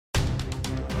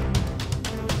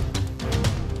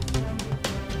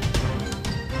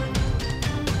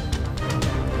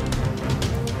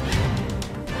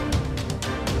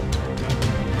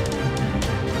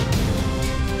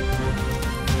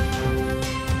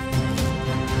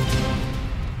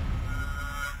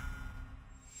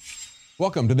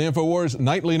Welcome to the InfoWars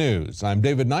Nightly News. I'm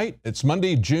David Knight. It's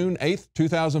Monday, June 8th,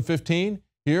 2015.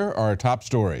 Here are our top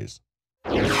stories.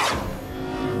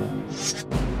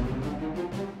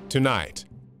 Tonight,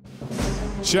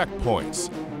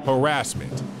 checkpoints,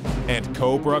 harassment, and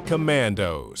Cobra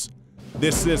Commandos.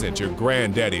 This isn't your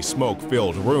granddaddy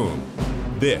smoke-filled room.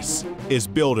 This is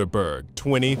Bilderberg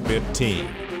 2015.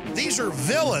 These are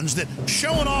villains that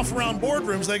showing off around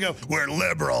boardrooms, they go, "We're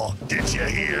liberal, did you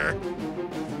hear?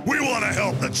 We want to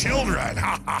help the children."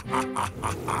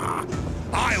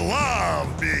 I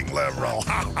love being liberal.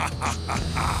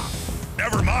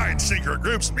 Never mind secret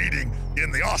groups meeting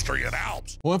in the Austrian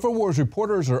Alps. Well, InfoWars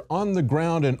reporters are on the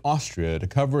ground in Austria to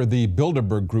cover the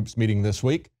Bilderberg Group's meeting this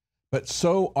week, but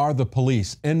so are the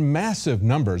police in massive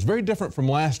numbers, very different from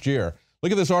last year.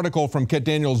 Look at this article from Kit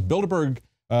Daniels. Bilderberg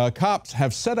cops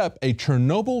have set up a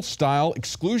Chernobyl-style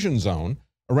exclusion zone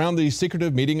around the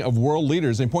secretive meeting of world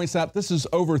leaders, and points out this is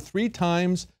over 3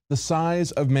 times the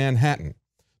size of Manhattan.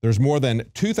 There's more than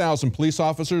 2,000 police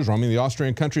officers roaming the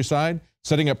Austrian countryside,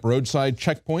 setting up roadside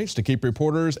checkpoints to keep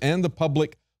reporters and the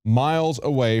public miles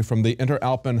away from the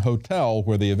Interalpen Hotel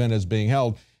where the event is being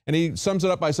held. And he sums it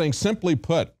up by saying, simply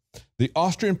put, the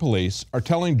Austrian police are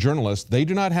telling journalists they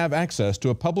do not have access to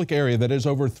a public area that is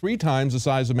over 3 times the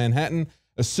size of Manhattan,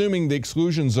 assuming the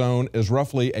exclusion zone is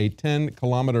roughly a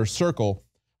 10-kilometer circle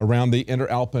around the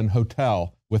Interalpen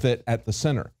Hotel, with it at the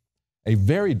center. A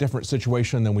very different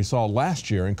situation than we saw last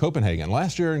year in Copenhagen.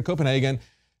 Last year in Copenhagen,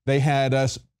 they had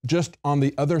us just on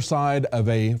the other side of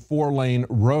a 4-lane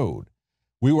road.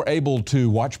 We were able to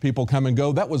watch people come and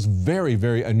go. That was very,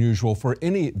 very unusual for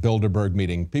any Bilderberg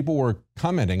meeting. People were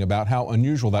commenting about how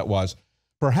unusual that was.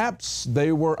 Perhaps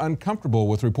they were uncomfortable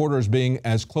with reporters being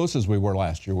as close as we were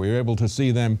last year. We were able to see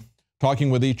them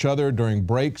talking with each other during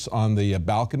breaks on the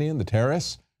balcony and the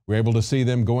terrace. We were able to see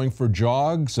them going for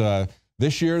jogs.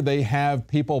 This year, they have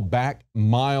people back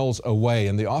miles away,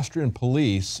 and the Austrian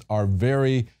police are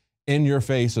very in your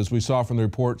face, as we saw from the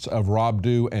reports of Rob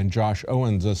Dew and Josh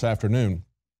Owens this afternoon.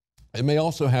 It may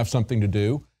also have something to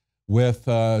do with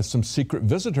some secret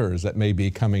visitors that may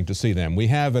be coming to see them. We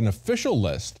have an official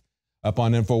list up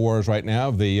on InfoWars right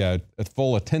now, the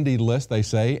full attendee list, they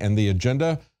say, and the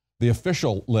agenda, the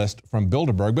official list from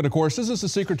Bilderberg. But of course, this is a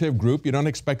secretive group. You don't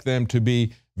expect them to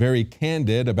be very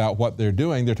candid about what they're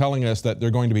doing. They're telling us that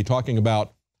they're going to be talking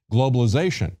about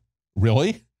globalization.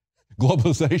 Really?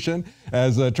 Globalization?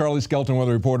 As Charlie Skelton, one of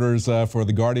the reporters for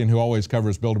The Guardian, who always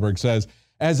covers Bilderberg, says,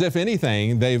 as if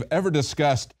anything they've ever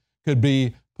discussed could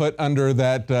be put under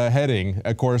that heading.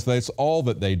 Of course, that's all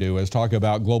that they do is talk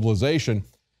about globalization.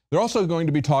 They're also going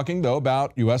to be talking, though,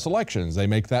 about U.S. elections. They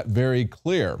make that very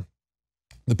clear.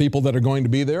 The people that are going to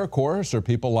be there, of course, are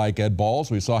people like Ed Balls.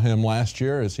 We saw him last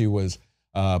year as he was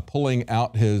pulling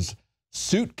out his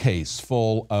suitcase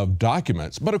full of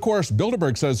documents. But of course,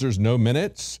 Bilderberg says there's no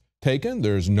minutes taken,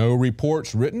 there's no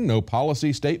reports written, no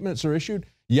policy statements are issued.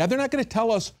 Yeah, they're not going to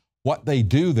tell us what they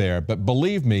do there, but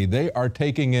believe me, they are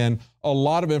taking in a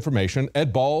lot of information.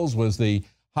 Ed Balls was the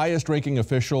highest-ranking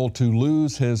official to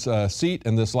lose his seat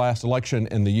in this last election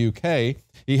in the UK.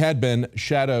 He had been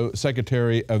Shadow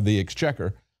Secretary of the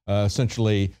Exchequer,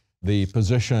 essentially the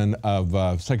position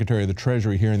of Secretary of the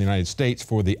Treasury here in the United States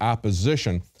for the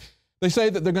opposition. They say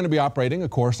that they're going to be operating, of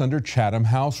course, under Chatham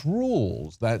House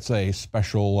rules. That's a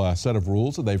special set of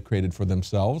rules that they've created for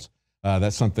themselves.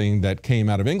 That's something that came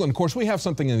out of England. Of course, we have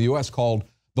something in the U.S. called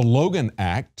the Logan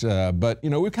Act, but, you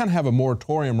know, we kind of have a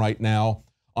moratorium right now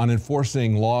on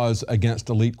enforcing laws against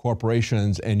elite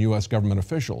corporations and U.S. government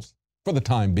officials for the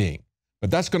time being. But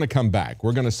that's going to come back.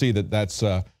 We're going to see that that's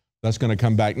going to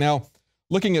come back. Now,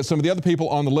 looking at some of the other people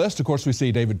on the list, of course, we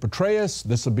see David Petraeus.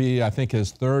 This will be, I think,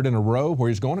 his 3rd in a row where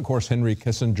he's going. Of course, Henry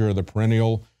Kissinger, the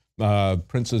perennial,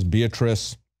 Princess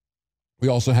Beatrice. We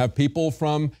also have people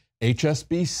from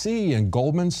HSBC and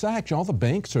Goldman Sachs. All the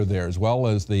banks are there, as well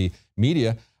as the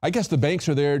media. I guess the banks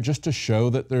are there just to show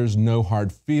that there's no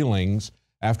hard feelings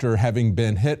after having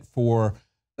been hit for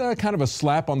kind of a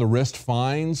slap on the wrist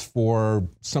fines for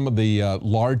some of the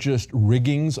largest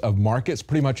riggings of markets,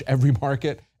 pretty much every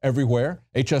market, everywhere.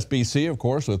 HSBC, of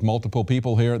course, with multiple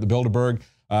people here at the Bilderberg,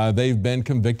 they've been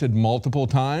convicted multiple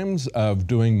times of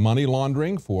doing money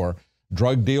laundering for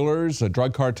drug dealers,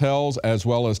 drug cartels, as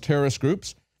well as terrorist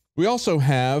groups. We also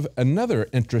have another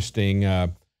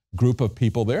interesting group of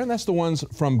people there, and that's the ones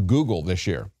from Google this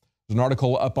year. There's an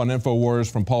article up on InfoWars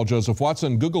from Paul Joseph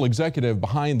Watson. Google executive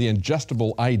behind the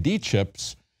ingestible ID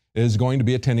chips is going to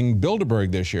be attending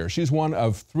Bilderberg this year. She's one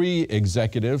of 3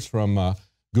 executives from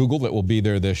Google that will be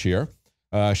there this year.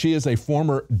 She is a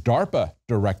former DARPA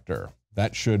director.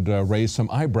 That should raise some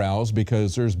eyebrows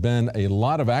because there's been a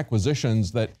lot of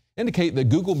acquisitions that indicate that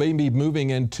Google may be moving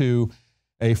into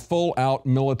a full-out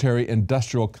military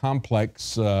industrial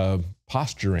complex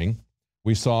posturing.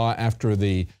 We saw after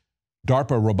the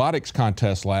DARPA robotics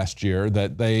contest last year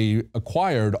that they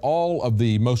acquired all of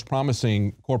the most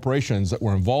promising corporations that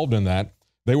were involved in that.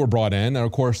 They were brought in, and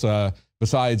of course,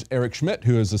 besides Eric Schmidt,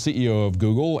 who is the CEO of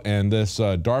Google, and this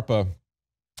DARPA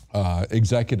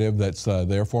executive that's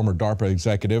their former DARPA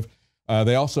executive,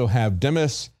 they also have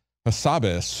Demis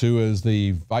Hassabis, who is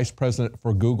the vice president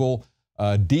for Google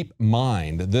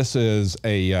DeepMind. This is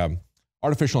a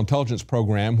artificial intelligence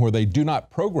program where they do not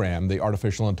program the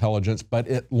artificial intelligence, but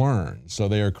it learns. So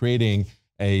they are creating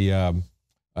an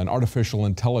artificial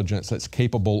intelligence that's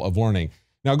capable of learning.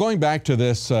 Now, going back to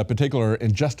this particular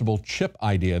ingestible chip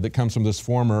idea that comes from this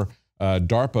former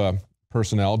DARPA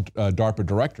personnel, DARPA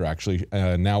director actually,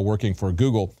 now working for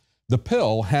Google, the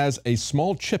pill has a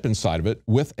small chip inside of it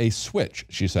with a switch,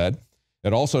 she said.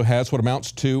 It also has what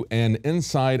amounts to an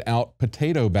inside-out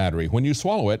potato battery. When you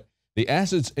swallow it, the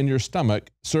acids in your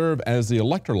stomach serve as the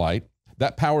electrolyte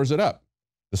that powers it up.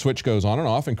 The switch goes on and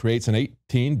off and creates an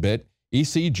 18-bit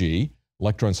ECG,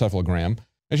 electroencephalogram.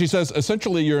 And she says,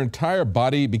 essentially, your entire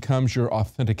body becomes your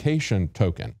authentication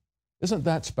token. Isn't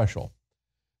that special?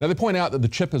 Now, they point out that the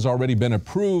chip has already been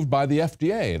approved by the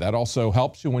FDA. That also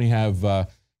helps you when you have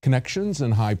connections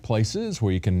in high places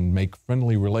where you can make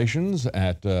friendly relations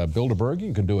at Bilderberg.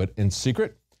 You can do it in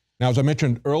secret. Now, as I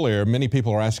mentioned earlier, many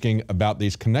people are asking about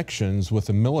these connections with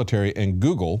the military and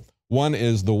Google. One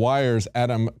is The Wire's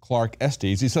Adam Clark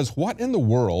Estes. He says, what in the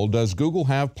world does Google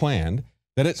have planned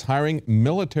that it's hiring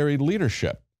military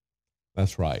leadership?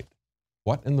 That's right.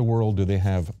 What in the world do they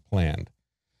have planned?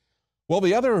 Well,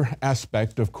 the other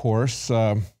aspect, of course,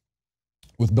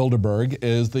 with Bilderberg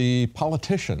is the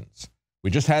politicians.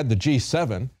 We just had the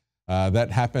G7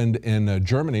 that happened in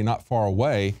Germany, not far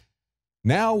away.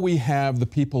 Now we have the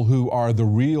people who are the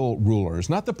real rulers,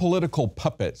 not the political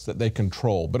puppets that they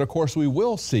control. But of course, we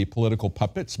will see political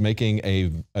puppets making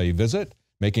a visit,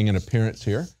 making an appearance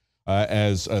here.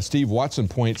 As Steve Watson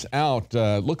points out,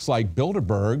 looks like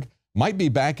Bilderberg might be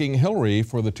backing Hillary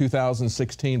for the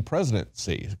 2016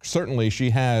 presidency. Certainly, she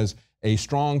has a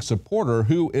strong supporter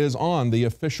who is on the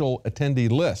official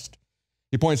attendee list.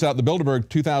 He points out the Bilderberg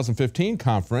 2015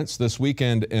 conference this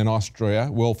weekend in Austria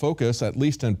will focus, at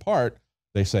least in part,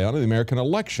 they say, on the American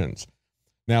elections.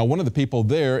 Now, one of the people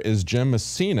there is Jim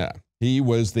Messina. He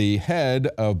was the head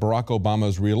of Barack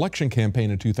Obama's re-election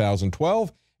campaign in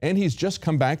 2012, and he's just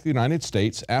come back to the United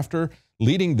States after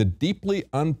leading the deeply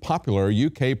unpopular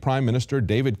UK Prime Minister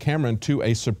David Cameron to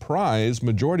a surprise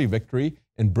majority victory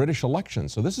in British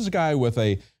elections. So this is a guy with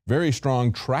a very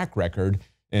strong track record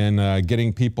in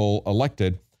getting people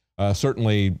elected.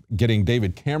 Certainly getting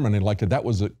David Cameron elected, that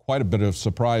was quite a bit of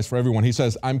surprise for everyone. He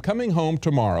says, I'm coming home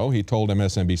tomorrow, he told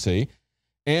MSNBC,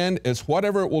 and it's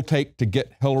whatever it will take to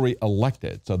get Hillary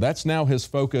elected. So that's now his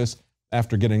focus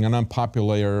after getting an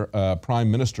unpopular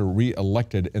prime minister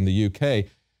re-elected in the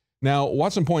UK. Now,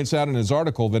 Watson points out in his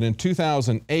article that in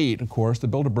 2008, of course, the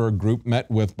Bilderberg Group met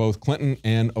with both Clinton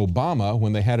and Obama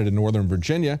when they had it in Northern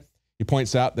Virginia. He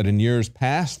points out that in years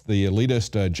past, the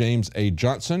elitist James A.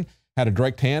 Johnson had a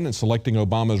direct hand in selecting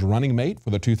Obama's running mate for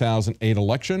the 2008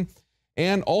 election,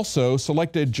 and also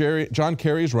selected John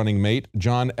Kerry's running mate,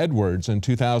 John Edwards, in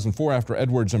 2004 after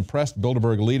Edwards impressed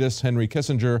Bilderberg elitists Henry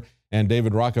Kissinger and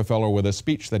David Rockefeller with a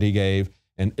speech that he gave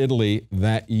in Italy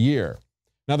that year.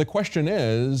 Now, the question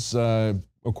is, of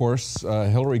course,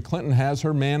 Hillary Clinton has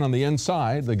her man on the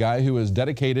inside, the guy who is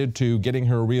dedicated to getting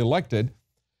her reelected.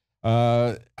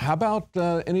 How about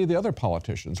any of the other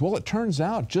politicians? Well, it turns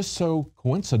out, just so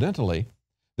coincidentally,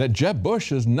 that Jeb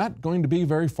Bush is not going to be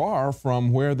very far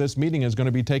from where this meeting is going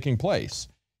to be taking place.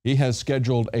 He has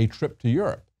scheduled a trip to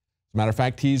Europe. As a matter of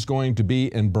fact, he's going to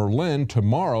be in Berlin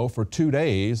tomorrow for 2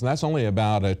 days. And that's only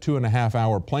about a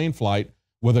 2.5-hour plane flight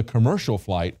with a commercial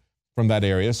flight from that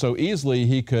area. So easily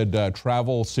he could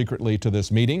travel secretly to this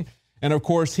meeting. And of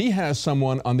course, he has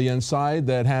someone on the inside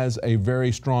that has a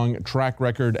very strong track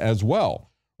record as well.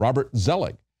 Robert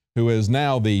Zoellick, who is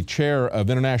now the chair of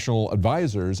international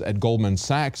advisors at Goldman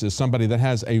Sachs, is somebody that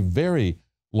has a very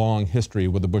long history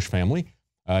with the Bush family.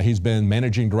 He's been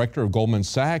managing director of Goldman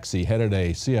Sachs. He headed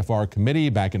a CFR committee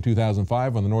back in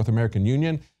 2005 on the North American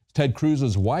Union. Ted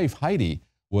Cruz's wife, Heidi,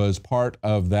 was part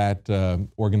of that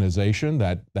organization,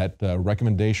 that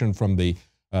recommendation from the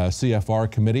CFR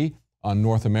committee on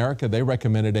North America. They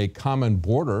recommended a common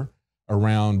border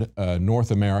around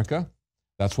North America.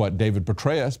 That's what David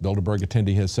Petraeus, Bilderberg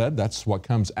attendee, has said. That's what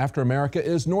comes after America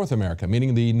is North America,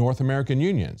 meaning the North American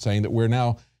Union, saying that we're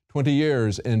now 20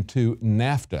 years into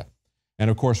NAFTA. And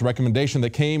of course, a recommendation that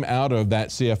came out of that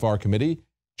CFR committee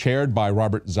chaired by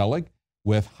Robert Zelig,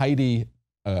 with Heidi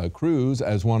Cruz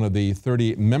as one of the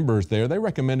 30 members there. They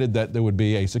recommended that there would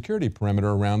be a security perimeter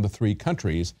around the three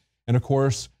countries. And of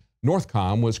course,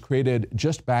 Northcom was created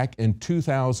just back in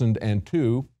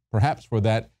 2002, perhaps for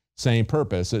that same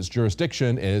purpose. Its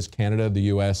jurisdiction is Canada, the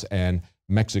U.S., and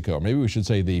Mexico. Maybe we should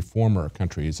say the former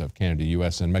countries of Canada,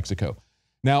 U.S., and Mexico.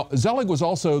 Now, Zelig was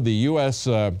also the U.S.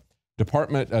 the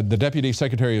Deputy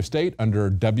Secretary of State under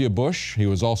W. Bush. He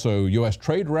was also U.S.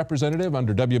 Trade Representative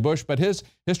under W. Bush, but his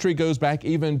history goes back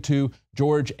even to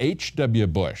George H.W.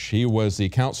 Bush. He was the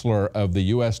counselor of the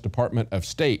U.S. Department of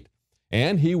State,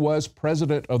 and he was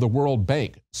president of the World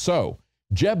Bank. So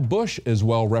Jeb Bush is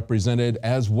well represented,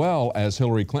 as well as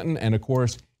Hillary Clinton, and of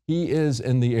course, he is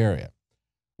in the area.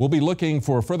 We'll be looking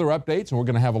for further updates, and we're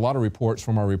going to have a lot of reports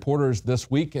from our reporters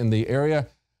this week in the area.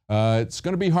 It's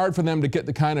going to be hard for them to get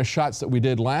the kind of shots that we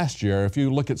did last year. If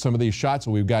you look at some of these shots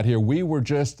that we've got here, we were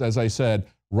just, as I said,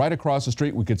 right across the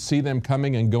street. We could see them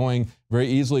coming and going very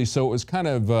easily, so it was kind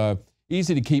of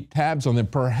easy to keep tabs on them.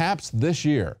 Perhaps this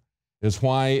year is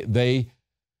why they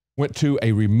went to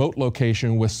a remote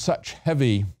location with such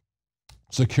heavy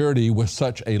security, with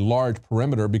such a large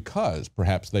perimeter, because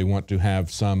perhaps they want to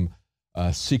have some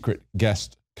secret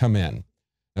guests come in.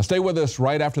 Now stay with us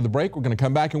right after the break. We're going to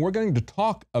come back and we're going to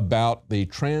talk about the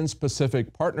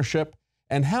Trans-Pacific Partnership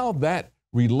and how that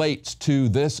relates to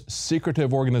this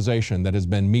secretive organization that has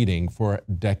been meeting for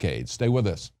decades. Stay with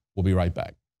us. We'll be right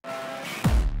back.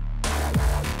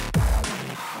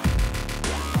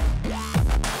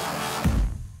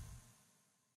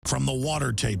 From the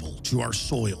water table to our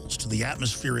soils to the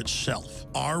atmosphere itself,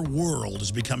 our world is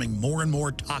becoming more and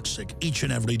more toxic each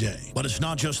and every day. But it's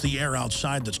not just the air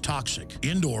outside that's toxic.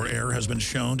 Indoor air has been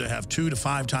shown to have 2 to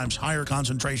 5 times higher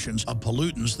concentrations of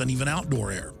pollutants than even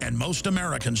outdoor air. And most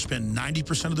Americans spend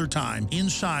 90% of their time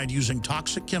inside using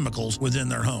toxic chemicals within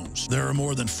their homes. There are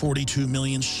more than 42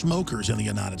 million smokers in the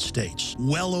United States.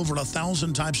 Well over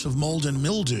 1,000 types of mold and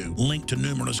mildew linked to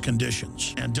numerous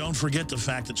conditions. And don't forget the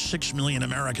fact that 6 million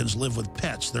Americans live with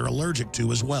pets they're allergic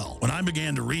to as well. When I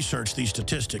began to research these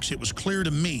statistics, it was clear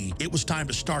to me it was time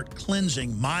to start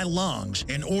cleansing my lungs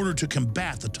in order to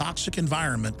combat the toxic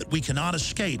environment that we cannot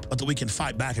escape, but that we can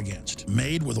fight back against.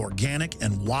 Made with organic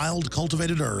and wild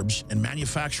cultivated herbs and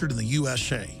manufactured in the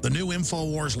USA, the new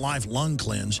InfoWars Life Lung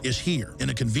Cleanse is here in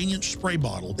a convenient spray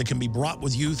bottle that can be brought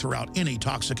with you throughout any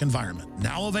toxic environment.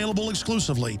 Now available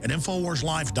exclusively at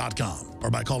InfoWarsLife.com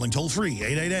or by calling toll-free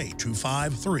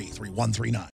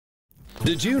 888-253-3139.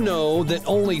 Did you know that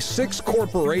only 6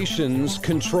 corporations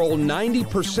control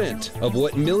 90% of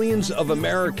what millions of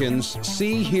Americans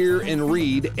see, hear, and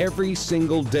read every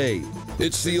single day?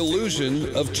 It's the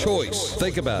illusion of choice.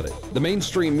 Think about it. The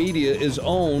mainstream media is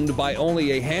owned by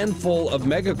only a handful of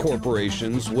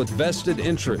megacorporations with vested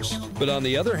interests. But on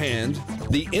the other hand,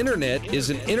 the internet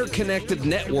is an interconnected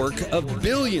network of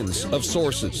billions of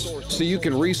sources. So you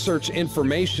can research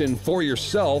information for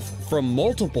yourself from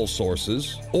multiple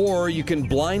sources, or you can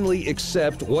blindly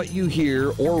accept what you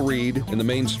hear or read in the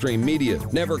mainstream media,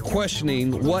 never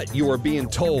questioning what you are being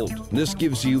told. This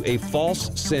gives you a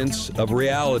false sense of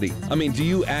reality. I mean, do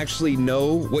you actually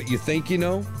know what you think you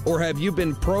know? Or have you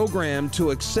been programmed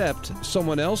to accept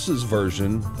someone else's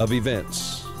version of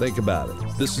events? Think about it.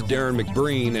 This is Darren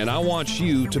McBreen, and I want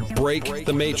you to break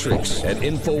the matrix at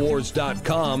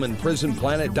Infowars.com and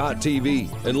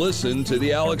PrisonPlanet.tv and listen to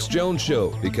The Alex Jones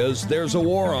Show, because there's a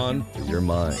war on your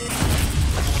mind.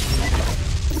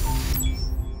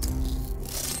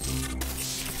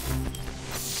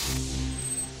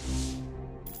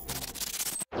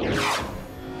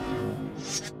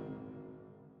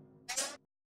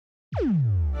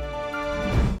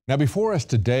 Now, before us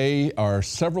today are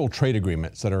several trade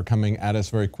agreements that are coming at us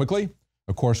very quickly.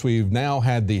 Of course, we've now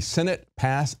had the Senate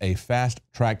pass a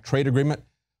fast-track trade agreement.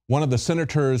 One of the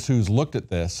senators who's looked at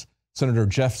this, Senator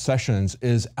Jeff Sessions,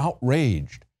 is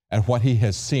outraged at what he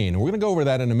has seen. We're going to go over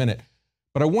that in a minute,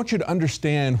 but I want you to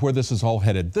understand where this is all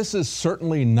headed. This is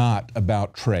certainly not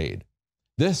about trade.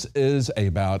 This is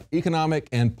about economic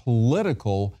and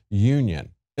political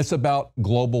union. It's about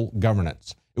global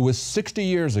governance. It was 60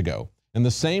 years ago, in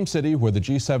the same city where the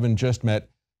G7 just met,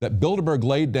 that Bilderberg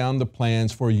laid down the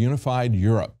plans for a unified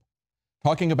Europe,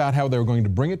 talking about how they were going to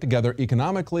bring it together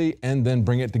economically and then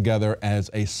bring it together as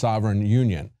a sovereign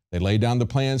union. They laid down the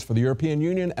plans for the European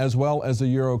Union as well as the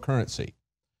euro currency.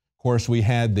 Of course, we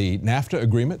had the NAFTA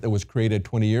agreement that was created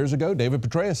 20 years ago. David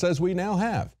Petraeus says we now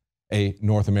have a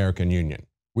North American Union.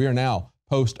 We are now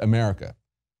post-America.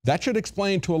 That should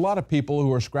explain to a lot of people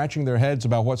who are scratching their heads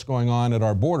about what's going on at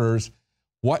our borders,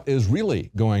 what is really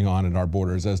going on at our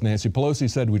borders. As Nancy Pelosi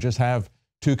said, we just have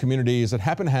two communities that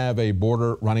happen to have a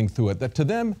border running through it that to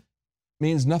them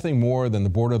means nothing more than the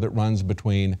border that runs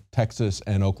between Texas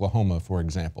and Oklahoma, for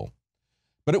example.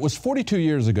 But it was 42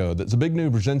 years ago that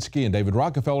Zbigniew Brzezinski and David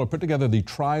Rockefeller put together the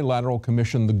Trilateral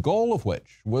Commission, the goal of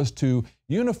which was to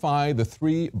unify the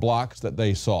three blocks that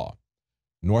they saw: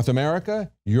 North America,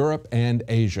 Europe, and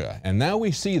Asia. And now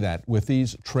we see that with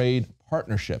these trade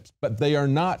partnerships, but they are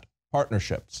not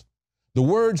partnerships. The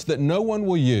words that no one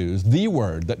will use, the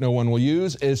word that no one will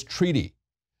use is treaty.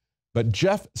 But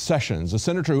Jeff Sessions, a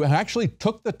senator who actually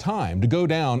took the time to go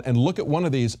down and look at one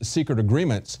of these secret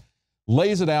agreements,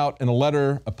 lays it out in a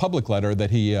letter, a public letter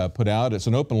that he put out. It's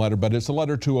an open letter, but it's a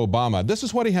letter to Obama. This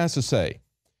is what he has to say.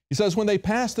 He says, when they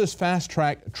passed this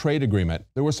fast-track trade agreement,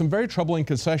 there were some very troubling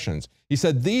concessions. He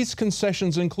said, these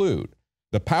concessions include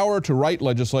the power to write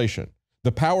legislation,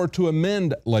 the power to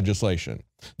amend legislation,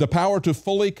 the power to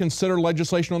fully consider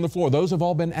legislation on the floor. Those have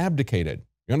all been abdicated.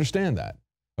 You understand that?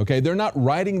 Okay, they're not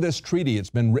writing this treaty. It's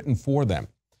been written for them.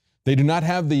 They do not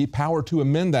have the power to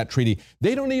amend that treaty.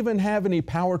 They don't even have any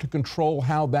power to control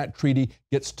how that treaty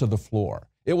gets to the floor.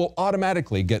 It will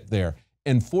automatically get there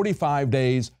in 45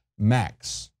 days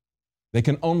max. They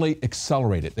can only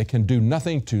accelerate it. They can do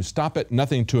nothing to stop it,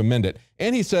 nothing to amend it.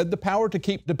 And he said the power to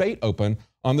keep debate open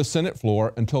on the Senate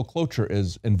floor until cloture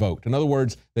is invoked. In other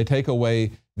words, they take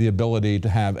away the ability to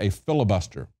have a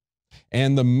filibuster.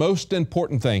 And the most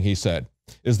important thing, he said,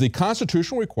 is the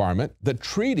constitutional requirement that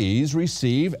treaties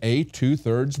receive a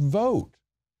 2/3 vote.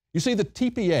 You see, the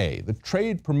TPA, the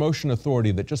Trade Promotion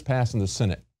Authority that just passed in the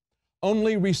Senate,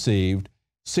 only received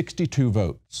 62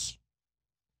 votes.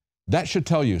 That should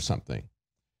tell you something.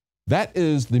 That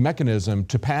is the mechanism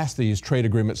to pass these trade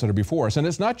agreements that are before us. And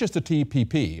it's not just the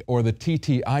TPP or the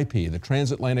TTIP, the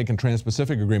Transatlantic and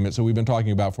Trans-Pacific agreements that we've been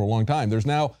talking about for a long time. There's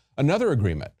now another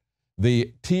agreement,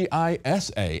 the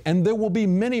TISA, and there will be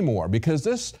many more because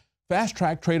this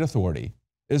fast-track trade authority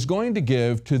is going to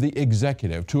give to the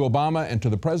executive, to Obama and to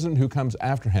the president who comes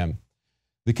after him,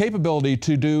 the capability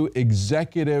to do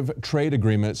executive trade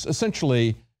agreements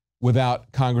essentially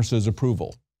without Congress's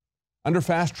approval. Under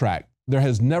fast track, there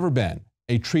has never been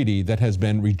a treaty that has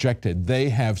been rejected. They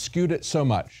have skewed it so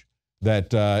much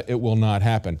that it will not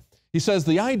happen. He says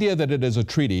the idea that it is a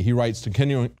treaty, he writes,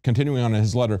 continuing on in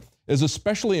his letter, is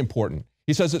especially important.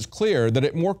 He says it's clear that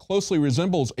it more closely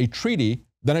resembles a treaty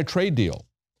than a trade deal.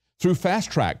 Through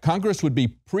fast track, Congress would be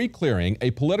pre-clearing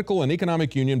a political and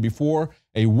economic union before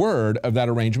a word of that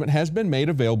arrangement has been made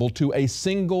available to a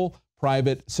single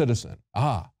private citizen.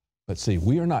 But see,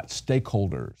 we are not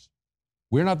stakeholders.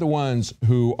 We're not the ones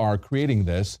who are creating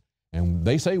this, and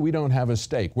they say we don't have a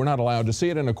stake. We're not allowed to see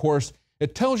it, and of course,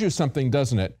 it tells you something,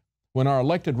 doesn't it, when our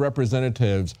elected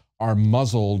representatives are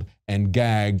muzzled and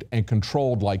gagged and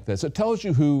controlled like this. It tells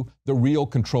you who the real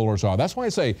controllers are. That's why I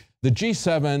say the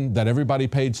G7 that everybody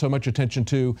paid so much attention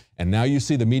to, and now you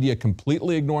see the media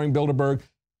completely ignoring Bilderberg.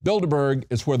 Bilderberg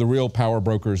is where the real power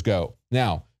brokers go.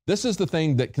 Now, this is the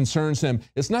thing that concerns him.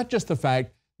 It's not just the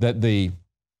fact that the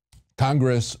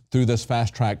Congress, through this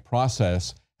fast-track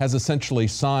process, has essentially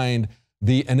signed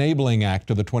the Enabling Act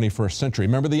of the 21st century.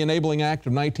 Remember, the Enabling Act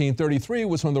of 1933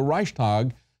 was when the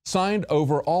Reichstag signed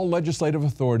over all legislative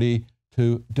authority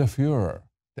to Der Führer,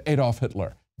 to Adolf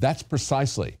Hitler. That's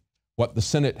precisely what the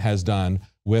Senate has done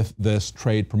with this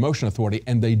Trade Promotion Authority,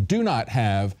 and they do not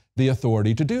have the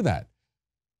authority to do that.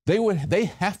 They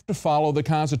have to follow the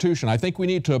Constitution. I think we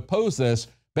need to oppose this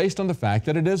based on the fact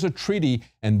that it is a treaty,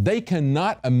 and they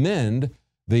cannot amend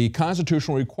the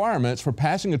constitutional requirements for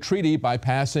passing a treaty by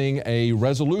passing a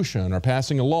resolution or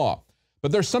passing a law.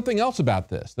 But there's something else about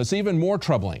this that's even more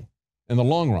troubling in the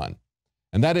long run,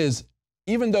 and that is,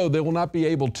 even though they will not be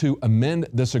able to amend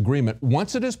this agreement,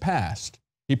 once it is passed,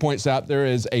 he points out there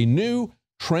is a new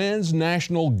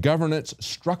transnational governance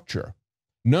structure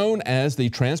known as the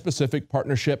Trans-Pacific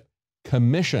Partnership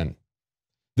Commission.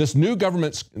 This new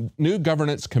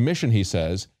governance commission, he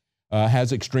says,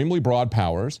 has extremely broad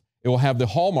powers. It will have the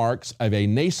hallmarks of a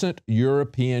nascent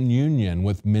European Union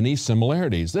with many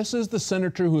similarities. This is the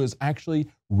senator who has actually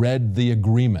read the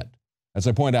agreement. As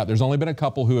I point out, there's only been a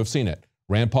couple who have seen it.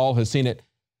 Rand Paul has seen it.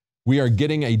 We are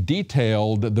getting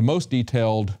the most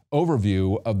detailed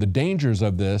overview of the dangers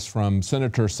of this from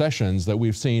Senator Sessions that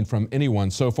we've seen from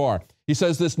anyone so far. He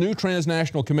says this new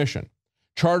transnational commission,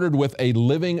 chartered with a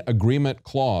living agreement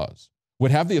clause,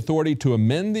 would have the authority to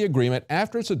amend the agreement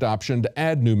after its adoption to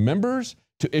add new members,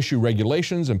 to issue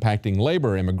regulations impacting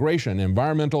labor, immigration,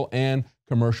 environmental, and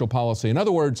commercial policy. In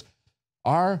other words,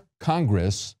 our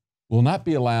Congress will not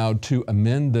be allowed to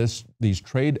amend these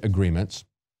trade agreements,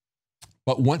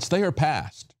 but once they are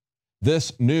passed,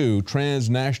 This new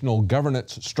transnational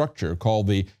governance structure called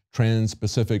the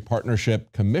Trans-Pacific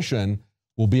Partnership Commission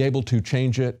will be able to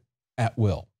change it at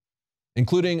will,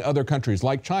 including other countries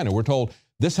like China. We're told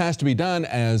this has to be done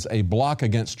as a block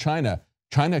against China.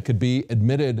 China could be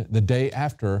admitted the day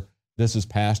after this is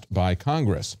passed by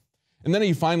Congress. And then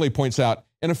he finally points out,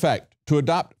 in effect, to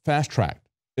adopt fast track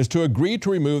is to agree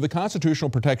to remove the constitutional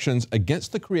protections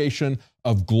against the creation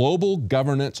of global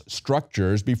governance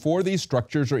structures before these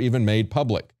structures are even made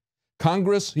public.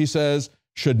 Congress, he says,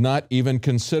 should not even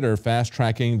consider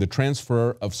fast-tracking the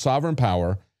transfer of sovereign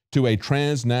power to a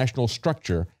transnational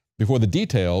structure before the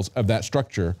details of that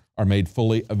structure are made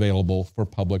fully available for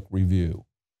public review.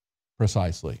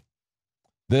 Precisely.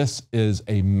 This is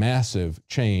a massive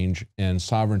change in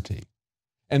sovereignty.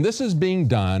 And this is being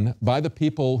done by the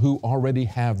people who already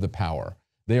have the power.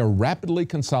 They are rapidly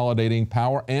consolidating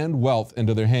power and wealth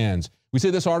into their hands. We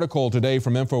see this article today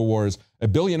from InfoWars. A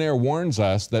billionaire warns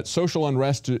us that social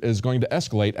unrest is going to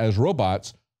escalate as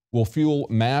robots will fuel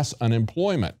mass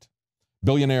unemployment.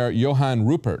 Billionaire Johann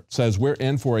Rupert says we're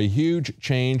in for a huge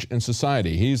change in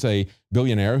society. He's a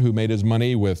billionaire who made his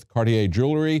money with Cartier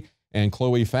jewelry and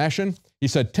Chloe fashion. He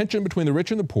said tension between the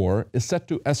rich and the poor is set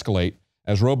to escalate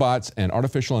as robots and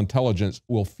artificial intelligence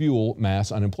will fuel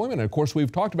mass unemployment. And of course,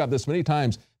 we've talked about this many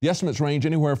times. The estimates range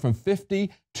anywhere from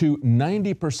 50 to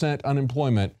 90%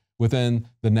 unemployment within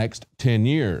the next 10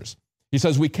 years. He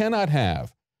says we cannot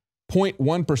have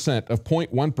 0.1% of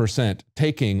 0.1%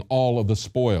 taking all of the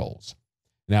spoils.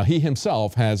 Now, he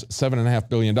himself has $7.5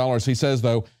 billion. He says,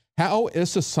 though, how is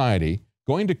society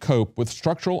going to cope with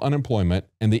structural unemployment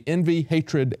and the envy,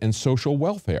 hatred, and social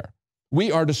welfare? We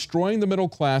are destroying the middle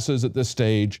classes at this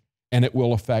stage, and it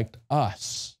will affect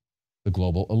us, the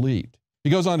global elite. He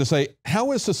goes on to say,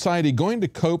 how is society going to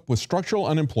cope with structural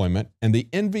unemployment and the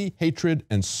envy, hatred,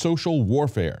 and social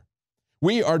warfare?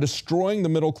 We are destroying the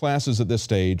middle classes at this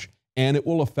stage, and it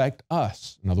will affect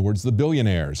us, in other words, the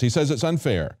billionaires. He says it's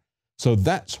unfair. So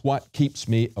that's what keeps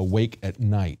me awake at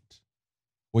night.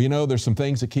 Well, you know, there's some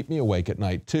things that keep me awake at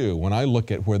night, too. When I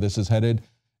look at where this is headed,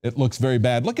 it looks very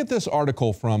bad. Look at this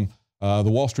article from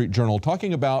the Wall Street Journal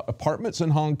talking about apartments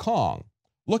in Hong Kong.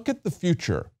 Look at the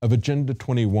future of Agenda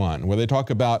 21, where they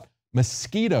talk about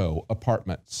mosquito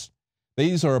apartments.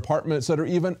 These are apartments that are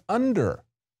even under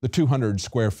the 200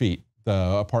 square feet,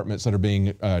 the apartments that are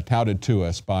being touted to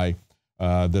us by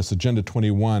this Agenda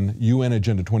 21, UN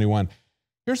Agenda 21.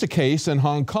 Here's a case in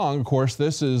Hong Kong. Of course,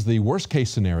 this is the worst case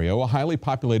scenario, a highly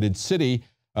populated city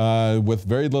with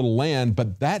very little land,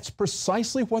 but that's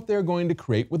precisely what they're going to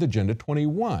create with Agenda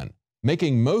 21.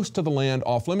 Making most of the land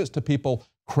off limits to people,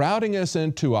 crowding us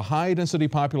into a high-density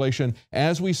population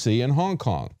as we see in Hong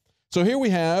Kong. So here we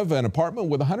have an apartment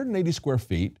with 180 square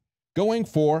feet going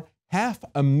for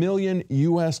 $500,000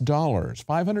 US,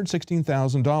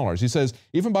 $516,000. He says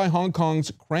even by Hong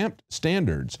Kong's cramped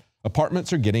standards,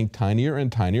 apartments are getting tinier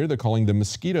and tinier. They're calling them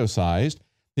mosquito-sized.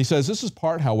 He says this is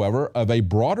part, however, of a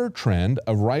broader trend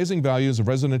of rising values of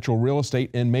residential real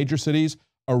estate in major cities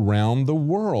around the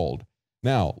world.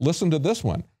 Now, listen to this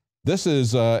one. This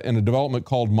is in a development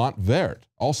called Montvert,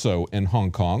 also in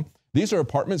Hong Kong. These are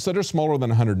apartments that are smaller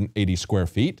than 180 square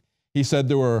feet. He said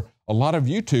there were a lot of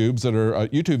YouTube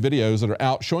videos that are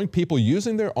out showing people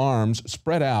using their arms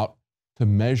spread out to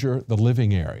measure the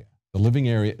living area. The living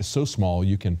area is so small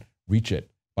you can reach it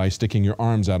by sticking your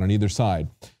arms out on either side.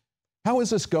 How is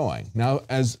this going? Now,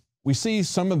 as we see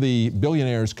some of the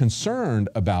billionaires concerned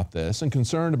about this and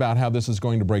concerned about how this is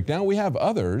going to break down, we have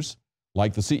others,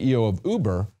 like the CEO of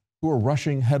Uber, who are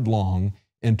rushing headlong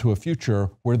into a future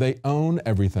where they own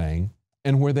everything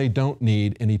and where they don't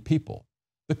need any people.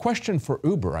 The question for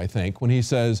Uber, I think, when he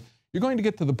says, you're going to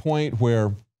get to the point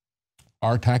where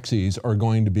our taxis are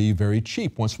going to be very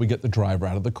cheap once we get the driver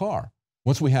out of the car.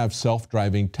 Once we have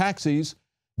self-driving taxis,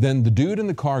 then the dude in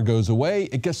the car goes away.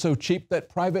 It gets so cheap that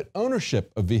private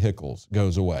ownership of vehicles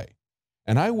goes away.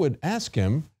 And I would ask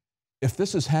him, if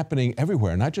this is happening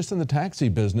everywhere, not just in the taxi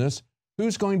business,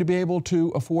 who's going to be able to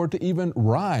afford to even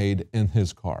ride in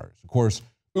his cars? Of course,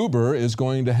 Uber is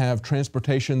going to have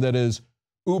transportation that is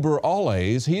Uber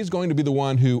always. He's going to be the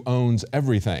one who owns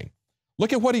everything.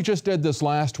 Look at what he just did this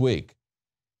last week.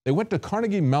 They went to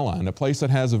Carnegie Mellon, a place that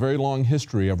has a very long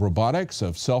history of robotics,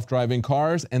 of self-driving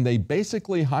cars, and they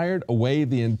basically hired away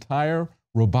the entire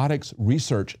robotics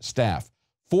research staff.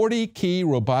 40 key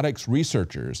robotics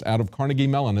researchers out of Carnegie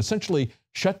Mellon essentially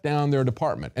shut down their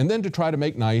department. And then to try to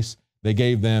make nice, they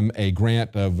gave them a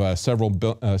grant of several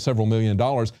million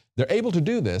dollars. They're able to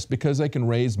do this because they can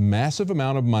raise massive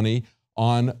amount of money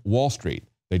on Wall Street.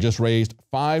 They just raised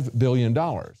 $5 billion.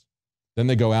 Then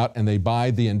they go out and they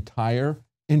buy the entire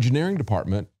engineering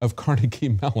department of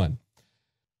Carnegie Mellon.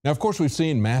 Now, of course, we've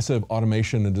seen massive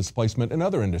automation and displacement in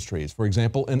other industries, for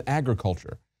example, in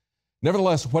agriculture.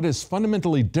 Nevertheless, what is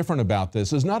fundamentally different about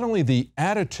this is not only the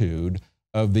attitude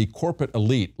of the corporate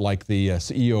elite, like the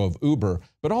CEO of Uber,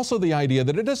 but also the idea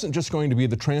that it isn't just going to be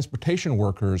the transportation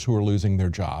workers who are losing their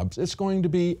jobs, it's going to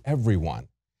be everyone.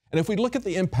 And if we look at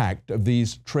the impact of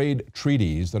these trade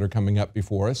treaties that are coming up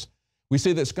before us, we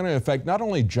see that it's going to affect not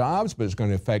only jobs, but it's going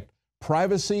to affect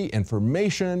privacy,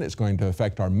 information, it's going to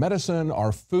affect our medicine,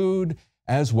 our food,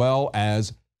 as well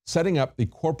as setting up the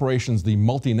corporations, the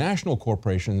multinational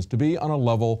corporations, to be on a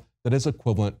level that is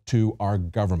equivalent to our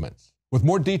governments. With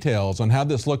more details on how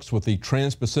this looks with the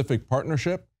Trans-Pacific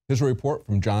Partnership, here's a report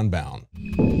from John Bound.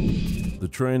 The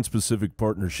Trans-Pacific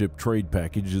Partnership trade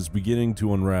package is beginning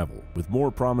to unravel, with more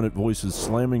prominent voices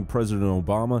slamming President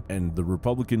Obama and the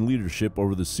Republican leadership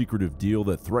over the secretive deal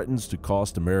that threatens to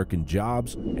cost American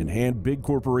jobs and hand big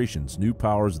corporations new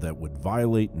powers that would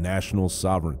violate national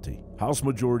sovereignty. House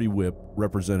Majority Whip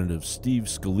Representative Steve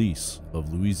Scalise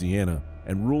of Louisiana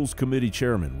and Rules Committee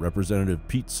Chairman Representative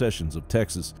Pete Sessions of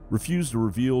Texas refused to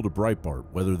reveal to Breitbart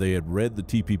whether they had read the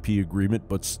TPP agreement,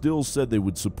 but still said they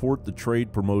would support the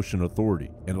Trade Promotion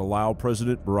Authority and allow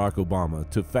President Barack Obama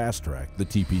to fast-track the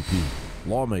TPP.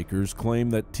 Lawmakers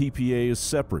claim that TPA is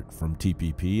separate from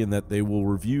TPP and that they will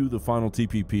review the final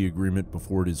TPP agreement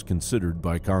before it is considered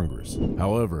by Congress.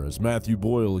 However, as Matthew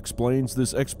Boyle explains,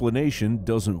 this explanation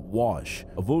doesn't wash.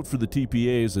 A vote for the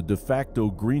TPA is a de facto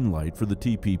green light for the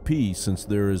TPP, since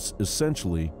there is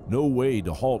essentially no way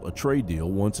to halt a trade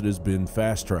deal once it has been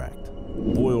fast-tracked.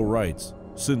 Boyle writes,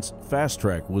 "Since Fast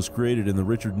Track was created in the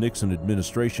Richard Nixon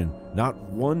administration,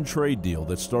 not one trade deal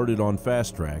that started on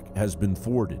Fast Track has been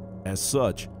thwarted. As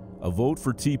such, a vote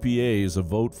for TPA is a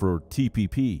vote for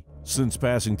TPP, since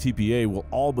passing TPA will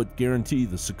all but guarantee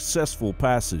the successful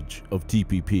passage of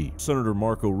TPP." Senator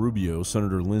Marco Rubio,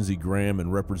 Senator Lindsey Graham,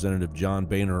 and Representative John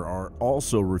Boehner are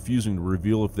also refusing to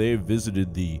reveal if they have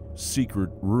visited the secret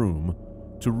room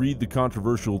to read the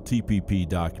controversial TPP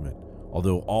document,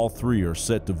 although all three are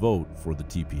set to vote for the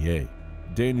TPA.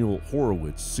 Daniel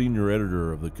Horowitz, senior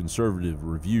editor of the Conservative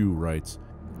Review, writes,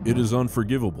 "It is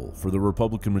unforgivable for the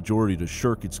Republican majority to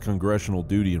shirk its congressional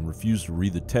duty and refuse to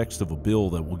read the text of a bill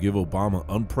that will give Obama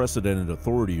unprecedented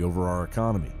authority over our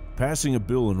economy. Passing a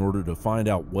bill in order to find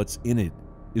out what's in it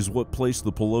is what placed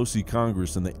the Pelosi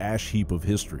Congress in the ash heap of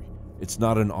history. It's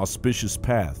not an auspicious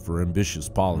path for ambitious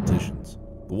politicians."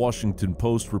 The Washington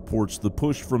Post reports the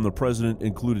push from the president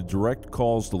included direct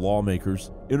calls to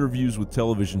lawmakers, interviews with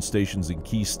television stations in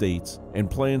key states, and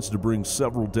plans to bring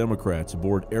several Democrats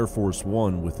aboard Air Force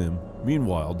One with him.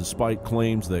 Meanwhile, despite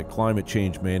claims that climate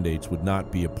change mandates would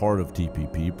not be a part of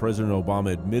TPP, President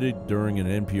Obama admitted during an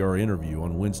NPR interview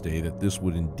on Wednesday that this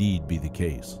would indeed be the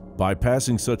case. By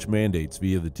passing such mandates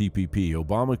via the TPP,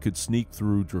 Obama could sneak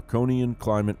through draconian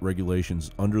climate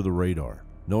regulations under the radar,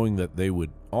 knowing that they would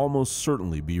almost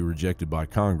certainly be rejected by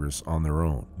Congress on their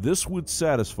own. This would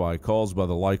satisfy calls by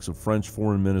the likes of French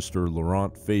Foreign Minister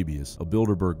Laurent Fabius, a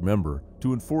Bilderberg member,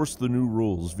 to enforce the new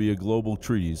rules via global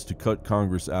treaties to cut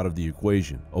Congress out of the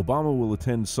equation. Obama will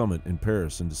attend summit in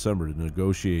Paris in December to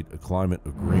negotiate a climate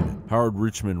agreement. Howard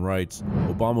Richman writes,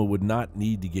 "Obama would not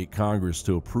need to get Congress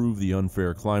to approve the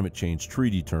unfair climate change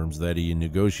treaty terms that he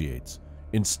negotiates.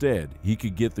 Instead, he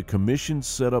could get the commission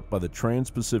set up by the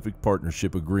Trans-Pacific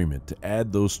Partnership Agreement to add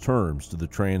those terms to the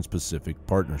Trans-Pacific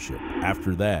Partnership.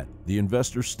 After that, the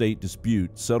investor-state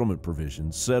dispute settlement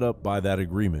provisions set up by that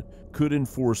agreement could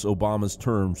enforce Obama's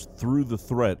terms through the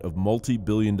threat of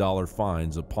multi-billion-dollar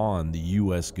fines upon the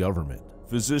U.S. government."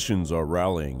 Physicians are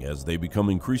rallying as they become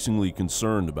increasingly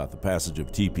concerned about the passage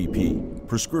of TPP.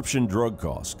 Prescription drug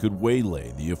costs could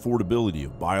waylay the affordability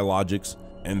of biologics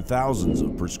and thousands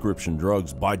of prescription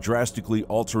drugs by drastically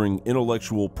altering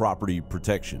intellectual property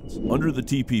protections. Under the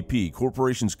TPP,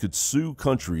 corporations could sue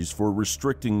countries for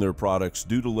restricting their products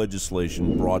due to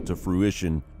legislation brought to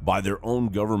fruition by their own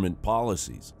government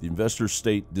policies. The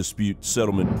investor-state dispute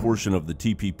settlement portion of the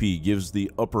TPP gives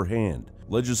the upper hand.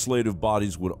 Legislative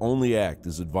bodies would only act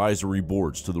as advisory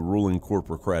boards to the ruling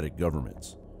corporocratic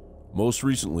governments. Most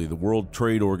recently, the World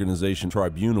Trade Organization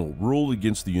Tribunal ruled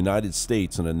against the United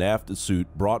States in a NAFTA suit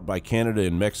brought by Canada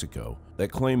and Mexico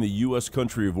that claimed the U.S.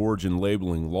 country of origin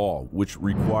labeling law, which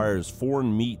requires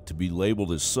foreign meat to be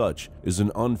labeled as such, is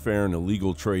an unfair and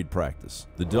illegal trade practice.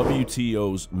 The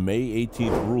WTO's May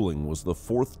 18th ruling was the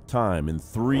fourth time in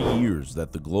 3 years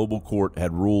that the global court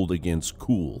had ruled against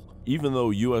COOL, even though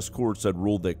U.S. courts had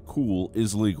ruled that cool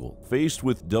is legal. Faced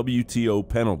with WTO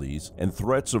penalties and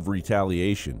threats of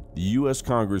retaliation, the U.S.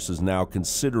 Congress is now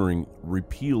considering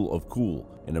repeal of cool,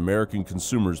 and American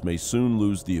consumers may soon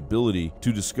lose the ability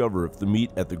to discover if the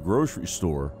meat at the grocery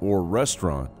store or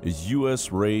restaurant is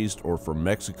U.S. raised or from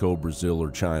Mexico, Brazil,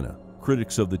 or China.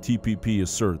 Critics of the TPP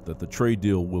assert that the trade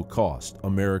deal will cost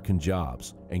American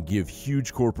jobs and give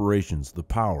huge corporations the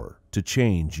power to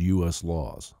change U.S.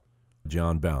 laws.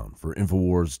 John Bound for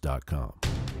Infowars.com.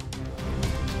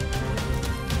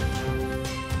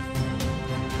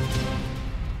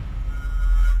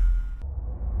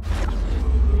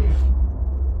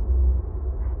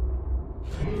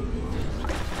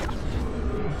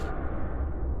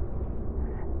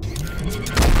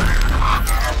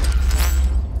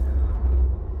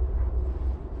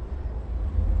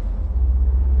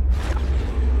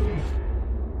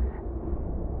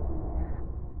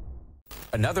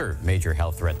 Another major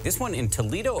health threat, this one in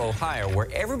Toledo, Ohio, where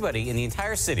everybody in the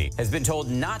entire city has been told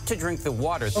not to drink the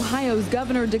water. Ohio's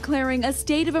governor declaring a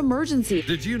state of emergency.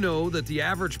 Did you know that the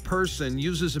average person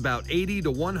uses about 80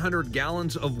 to 100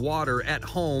 gallons of water at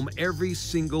home every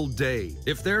single day?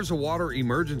 If there's a water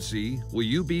emergency, will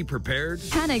you be prepared?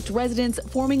 Panicked residents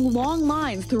forming long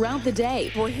lines throughout the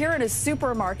day. We're here at a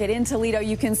supermarket in Toledo.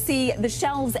 You can see the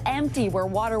shelves empty where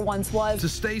water once was. To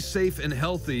stay safe and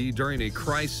healthy during a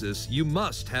crisis, you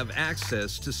must have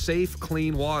access to safe,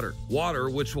 clean water. Water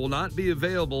which will not be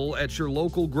available at your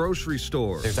local grocery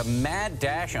store. There's a mad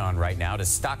dash on right now to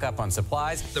stock up on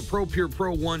supplies. The ProPure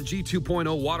Pro 1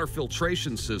 G2.0 water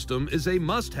filtration system is a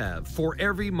must-have for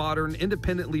every modern,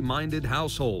 independently minded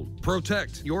household.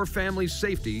 Protect your family's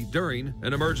safety during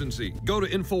an emergency. Go to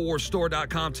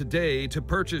InfoWarsStore.com today to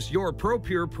purchase your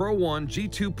ProPure Pro 1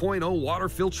 G2.0 water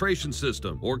filtration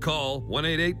system or call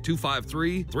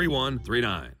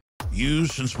 1-888-253-3139.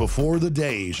 Used since before the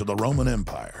days of the Roman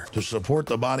Empire to support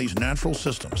the body's natural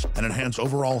systems and enhance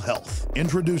overall health.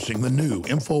 Introducing the new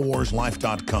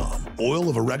InfoWarsLife.com oil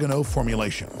of oregano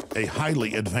formulation, a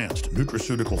highly advanced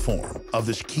nutraceutical form of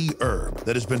this key herb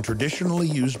that has been traditionally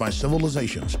used by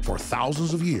civilizations for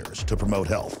thousands of years to promote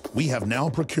health. We have now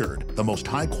procured the most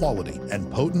high quality and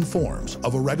potent forms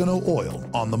of oregano oil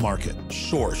on the market,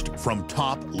 sourced from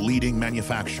top leading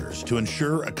manufacturers to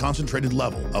ensure a concentrated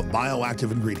level of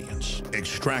bioactive ingredients.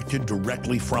 Extracted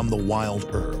directly from the wild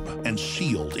herb and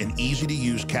sealed in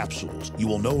easy-to-use capsules, you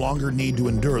will no longer need to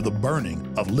endure the burning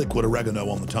of liquid oregano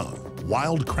on the tongue.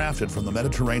 Wild crafted from the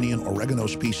Mediterranean oregano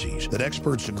species that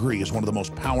experts agree is one of the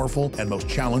most powerful and most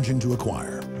challenging to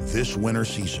acquire. This winter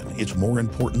season, it's more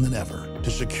important than ever to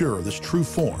secure this true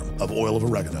form of oil of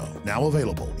oregano. Now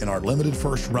available in our limited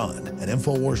first run at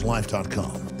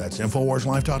InfoWarsLife.com. That's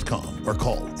InfoWarsLife.com or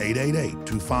call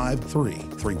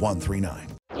 888-253-3139.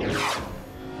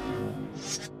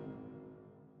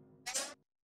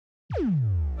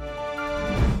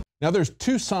 Now, there's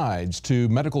two sides to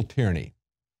medical tyranny.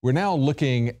 We're now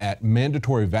looking at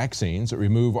mandatory vaccines that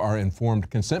remove our informed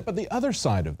consent, but the other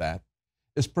side of that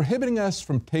is prohibiting us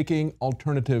from taking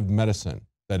alternative medicine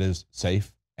that is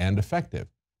safe and effective,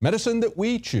 medicine that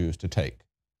we choose to take.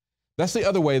 That's the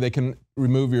other way they can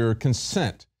remove your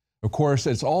consent. Of course,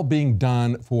 it's all being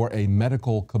done for a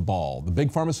medical cabal. The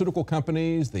big pharmaceutical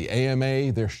companies, the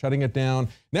AMA, they're shutting it down.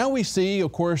 Now we see,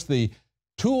 of course, the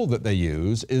tool that they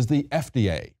use is the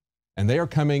FDA, and they are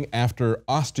coming after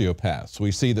osteopaths.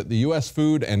 We see that the U.S.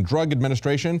 Food and Drug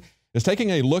Administration is taking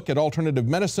a look at alternative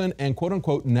medicine and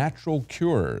quote-unquote natural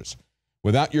cures.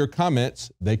 Without your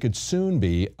comments, they could soon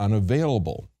be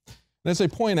unavailable. And as they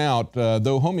point out,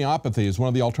 though homeopathy is one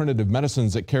of the alternative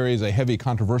medicines that carries a heavy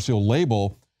controversial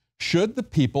label, should the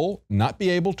people not be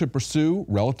able to pursue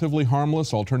relatively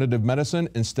harmless alternative medicine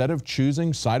instead of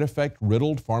choosing side effect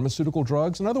riddled pharmaceutical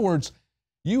drugs? In other words,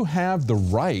 you have the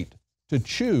right to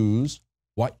choose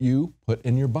what you put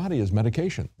in your body as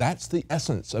medication. That's the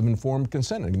essence of informed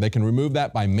consent. And they can remove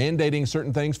that by mandating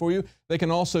certain things for you. They can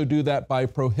also do that by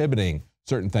prohibiting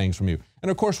certain things from you.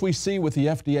 And of course, we see with the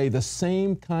FDA the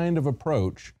same kind of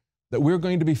approach that we're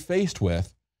going to be faced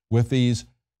with these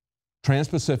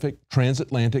Trans-Pacific,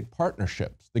 Transatlantic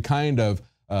partnerships, the kind of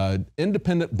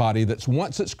independent body that's,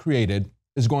 once it's created,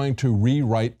 is going to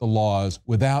rewrite the laws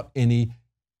without any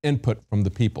input from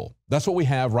the people. That's what we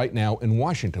have right now in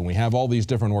Washington. We have all these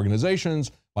different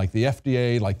organizations like the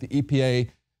FDA, like the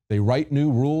EPA. They write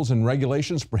new rules and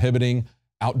regulations prohibiting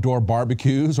outdoor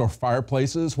barbecues or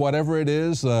fireplaces, whatever it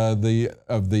is of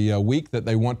the week that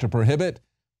they want to prohibit.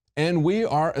 And we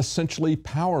are essentially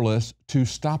powerless to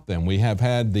stop them. We have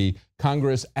had the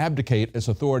Congress abdicate its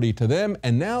authority to them,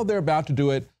 and now they're about to do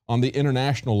it on the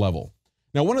international level.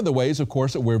 Now, one of the ways, of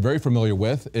course, that we're very familiar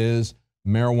with is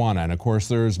marijuana. And of course,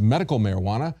 there's medical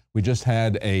marijuana. We just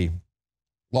had a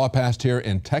law passed here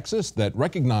in Texas that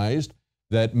recognized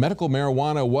that medical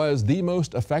marijuana was the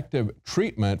most effective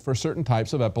treatment for certain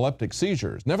types of epileptic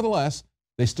seizures. Nevertheless,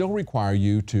 they still require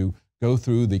you to go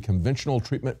through the conventional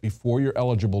treatment before you're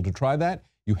eligible to try that.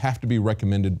 You have to be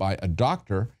recommended by a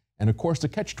doctor. And of course, the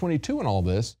catch-22 in all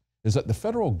this is that the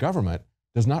federal government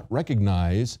does not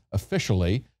recognize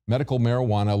officially medical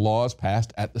marijuana laws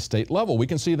passed at the state level. We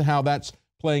can see how that's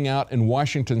playing out in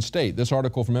Washington state. This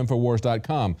article from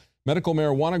Infowars.com. Medical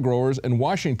marijuana growers in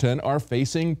Washington are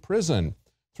facing prison.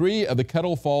 3 of the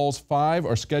Kettle Falls 5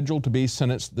 are scheduled to be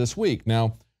sentenced this week.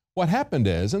 Now, what happened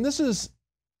is, and this is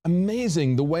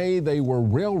amazing the way they were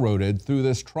railroaded through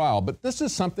this trial, but this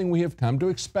is something we have come to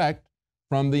expect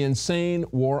from the insane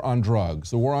war on drugs,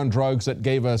 the war on drugs that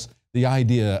gave us the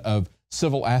idea of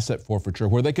civil asset forfeiture,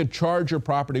 where they could charge your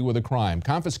property with a crime,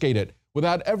 confiscate it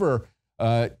without ever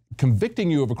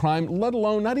convicting you of a crime, let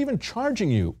alone not even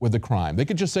charging you with a crime. They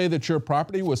could just say that your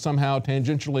property was somehow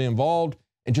tangentially involved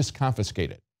and just confiscate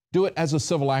it. Do it as a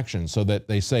civil action so that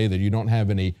they say that you don't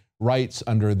have any rights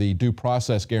under the due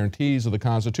process guarantees of the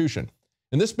Constitution.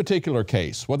 In this particular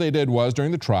case, what they did was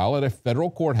during the trial at a federal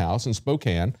courthouse in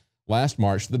Spokane last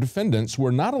March, the defendants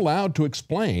were not allowed to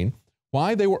explain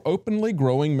why they were openly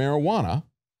growing marijuana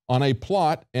on a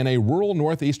plot in a rural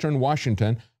northeastern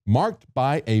Washington marked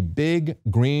by a big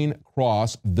green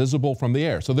cross visible from the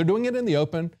air. So they're doing it in the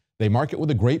open. They mark it with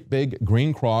a great big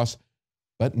green cross.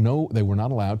 But no, they were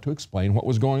not allowed to explain what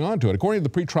was going on to it. According to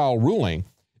the pretrial ruling,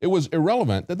 it was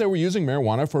irrelevant that they were using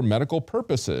marijuana for medical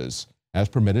purposes as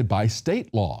permitted by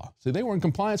state law. See, they were in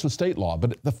compliance with state law,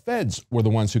 but the feds were the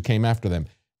ones who came after them.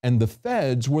 And the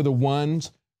feds were the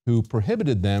ones who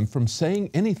prohibited them from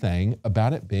saying anything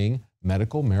about it being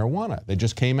medical marijuana. They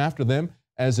just came after them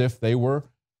as if they were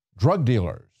drug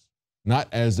dealers, not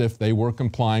as if they were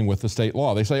complying with the state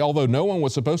law. They say, although no one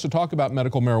was supposed to talk about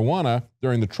medical marijuana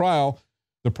during the trial,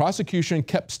 the prosecution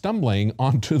kept stumbling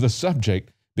onto the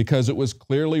subject because it was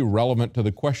clearly relevant to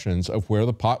the questions of where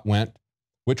the pot went,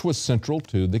 which was central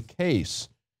to the case.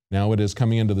 Now it is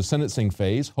coming into the sentencing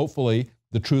phase. Hopefully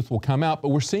the truth will come out, but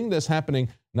we're seeing this happening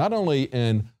not only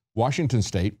in Washington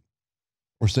state,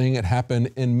 we're seeing it happen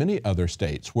in many other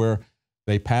states where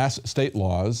they pass state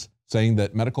laws saying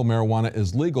that medical marijuana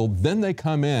is legal, then they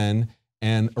come in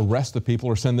and arrest the people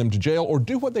or send them to jail or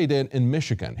do what they did in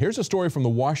Michigan. Here's a story from the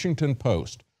Washington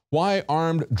Post. Why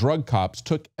armed drug cops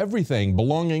took every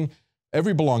belonging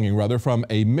from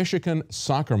a Michigan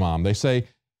soccer mom. They say,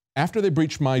 after they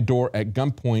breached my door at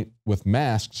gunpoint with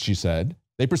masks, she said,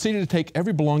 they proceeded to take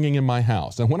every belonging in my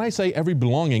house. And when I say every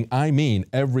belonging, I mean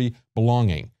every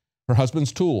belonging. Her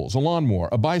husband's tools, a lawnmower,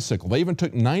 a bicycle. They even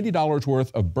took $90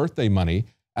 worth of birthday money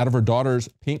out of her daughter's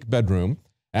pink bedroom,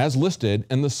 as listed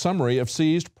in the summary of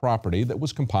seized property that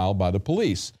was compiled by the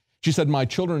police. She said, my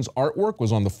children's artwork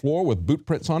was on the floor with boot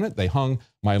prints on it. They hung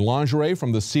my lingerie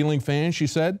from the ceiling fan, she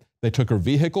said. They took her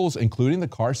vehicles, including the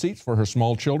car seats for her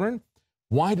small children.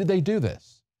 Why did they do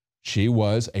this? She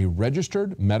was a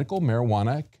registered medical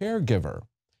marijuana caregiver.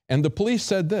 And the police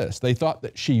said this, they thought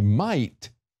that she might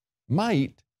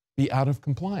be out of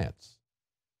compliance.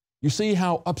 You see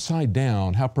how upside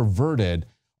down, how perverted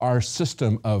our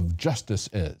system of justice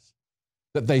is.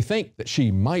 That they think that she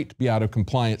might be out of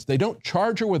compliance. They don't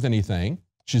charge her with anything.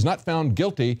 She's not found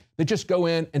guilty. They just go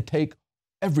in and take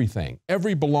everything,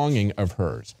 every belonging of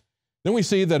hers. Then we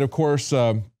see that, of course,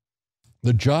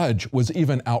 the judge was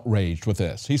even outraged with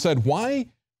this. He said, why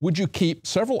would you keep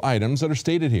several items that are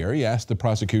stated here, he asked the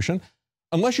prosecution,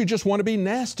 unless you just want to be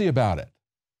nasty about it?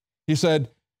 He said,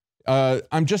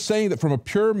 I'm just saying that from a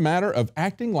pure matter of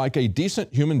acting like a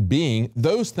decent human being,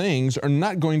 those things are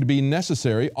not going to be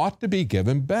necessary, ought to be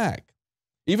given back.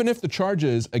 Even if the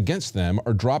charges against them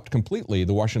are dropped completely,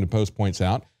 the Washington Post points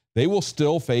out, they will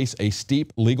still face a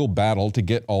steep legal battle to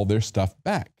get all their stuff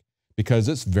back, because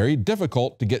it's very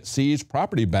difficult to get seized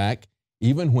property back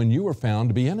even when you are found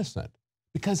to be innocent,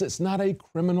 because it's not a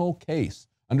criminal case.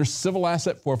 Under civil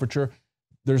asset forfeiture,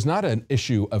 there's not an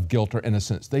issue of guilt or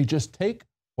innocence. They just take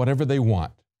whatever they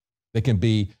want. They can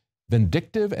be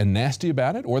vindictive and nasty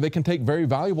about it, or they can take very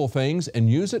valuable things and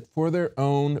use it for their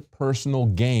own personal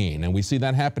gain. And we see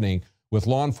that happening with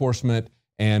law enforcement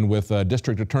and with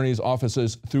district attorneys'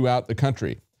 offices throughout the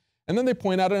country. And then they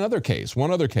point out another case,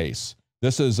 one other case.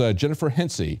 This is Jennifer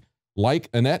Hensey. Like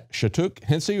Annette Chatuk,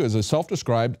 Hensey is a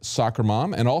self-described soccer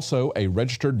mom and also a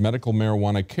registered medical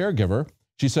marijuana caregiver.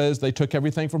 She says they took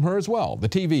everything from her as well, the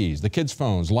TVs, the kids'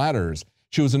 phones, ladders.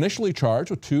 She was initially charged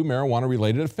with 2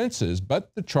 marijuana-related offenses,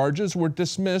 but the charges were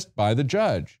dismissed by the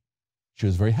judge. She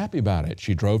was very happy about it.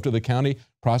 She drove to the county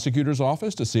prosecutor's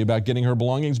office to see about getting her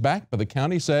belongings back, but the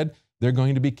county said they're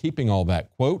going to be keeping all that.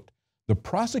 Quote, the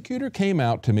prosecutor came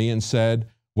out to me and said,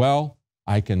 well,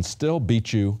 I can still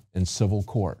beat you in civil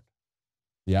court.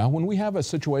 Yeah, when we have a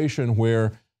situation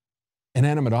where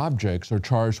inanimate objects are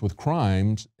charged with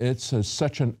crimes, it's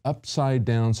such an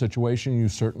upside-down situation, you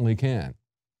certainly can.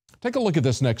 Take a look at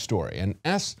this next story and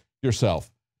ask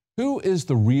yourself, who is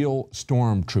the real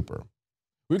stormtrooper?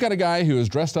 We've got a guy who is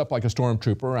dressed up like a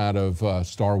stormtrooper out of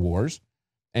Star Wars,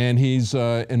 and he's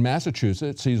in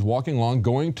Massachusetts. He's walking along,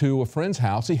 going to a friend's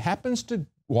house. He happens to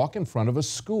walk in front of a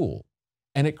school,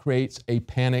 and it creates a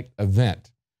panic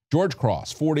event. George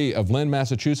Cross, 40, of Lynn,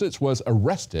 Massachusetts, was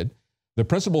arrested. The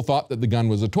principal thought that the gun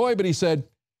was a toy, but he said,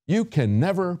 you can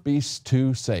never be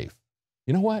too safe.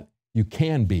 You know what? You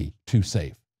can be too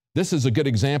safe. This is a good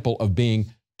example of being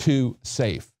too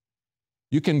safe.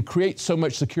 You can create so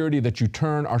much security that you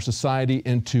turn our society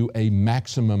into a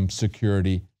maximum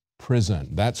security prison.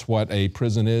 That's what a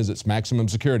prison is. It's maximum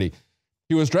security.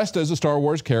 He was dressed as a Star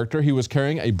Wars character. He was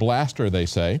carrying a blaster, they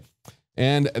say.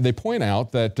 And they point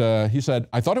out that he said,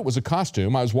 I thought it was a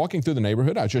costume. I was walking through the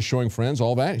neighborhood. I was just showing friends,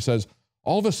 all that. He says,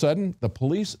 all of a sudden, the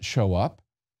police show up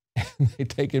and they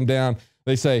take him down.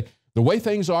 They say, the way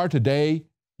things are today,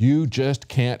 you just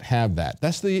can't have that.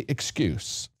 That's the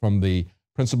excuse from the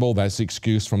principal. That's the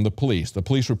excuse from the police. The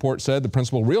police report said the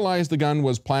principal realized the gun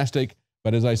was plastic,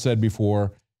 but as I said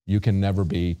before, you can never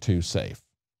be too safe.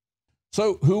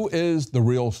 So who is the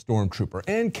real stormtrooper?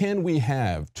 And can we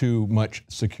have too much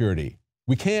security?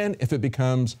 We can if it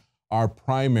becomes our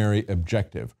primary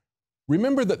objective.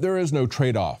 Remember that there is no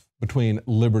trade-off between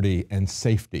liberty and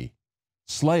safety.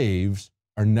 Slaves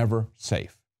are never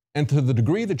safe. And to the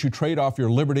degree that you trade off your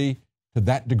liberty, to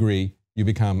that degree, you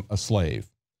become a slave.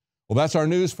 Well, that's our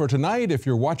news for tonight. If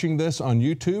you're watching this on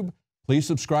YouTube, please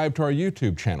subscribe to our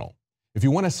YouTube channel. If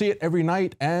you want to see it every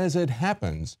night as it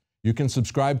happens, you can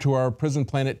subscribe to our Prison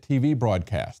Planet TV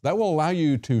broadcast. That will allow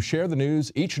you to share the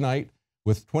news each night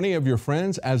with 20 of your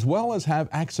friends, as well as have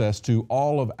access to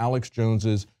all of Alex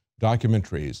Jones's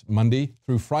documentaries. Monday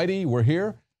through Friday, we're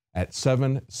here at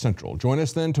 7 Central. Join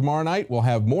us then tomorrow night. We'll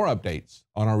have more updates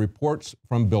on our reports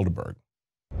from Bilderberg.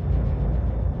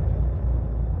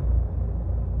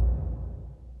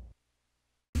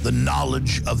 The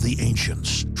knowledge of the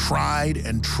ancients, tried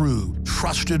and true,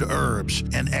 trusted herbs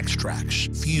and extracts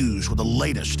fused with the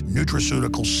latest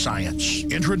nutraceutical science.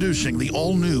 Introducing the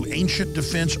all-new Ancient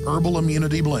Defense Herbal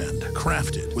Immunity Blend,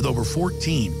 crafted with over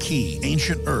 14 key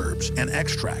ancient herbs and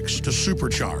extracts to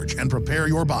supercharge and prepare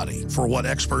your body for what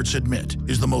experts admit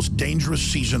is the most dangerous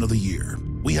season of the year.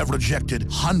 We have rejected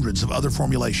hundreds of other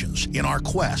formulations in our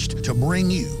quest to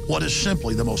bring you what is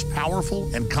simply the most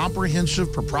powerful and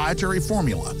comprehensive proprietary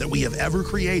formula that we have ever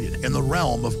created in the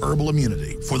realm of herbal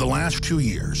immunity. For the last 2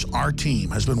 years, our team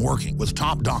has been working with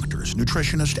top doctors,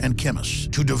 nutritionists, and chemists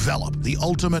to develop the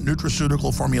ultimate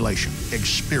nutraceutical formulation.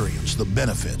 Experience the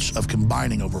benefits of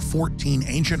combining over 14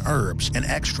 ancient herbs and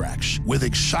extracts with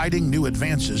exciting new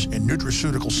advances in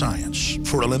nutraceutical science.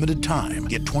 For a limited time,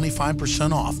 get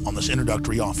 25% off on this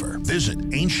introductory offer. Visit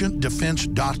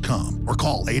ancientdefense.com or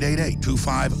call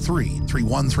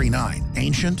 888-253-3139.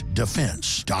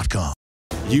 ancientdefense.com.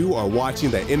 You are watching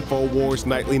the InfoWars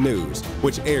Nightly News,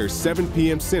 which airs 7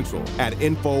 p.m. Central at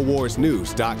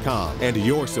InfoWarsNews.com. And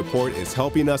your support is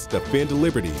helping us defend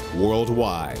liberty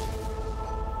worldwide.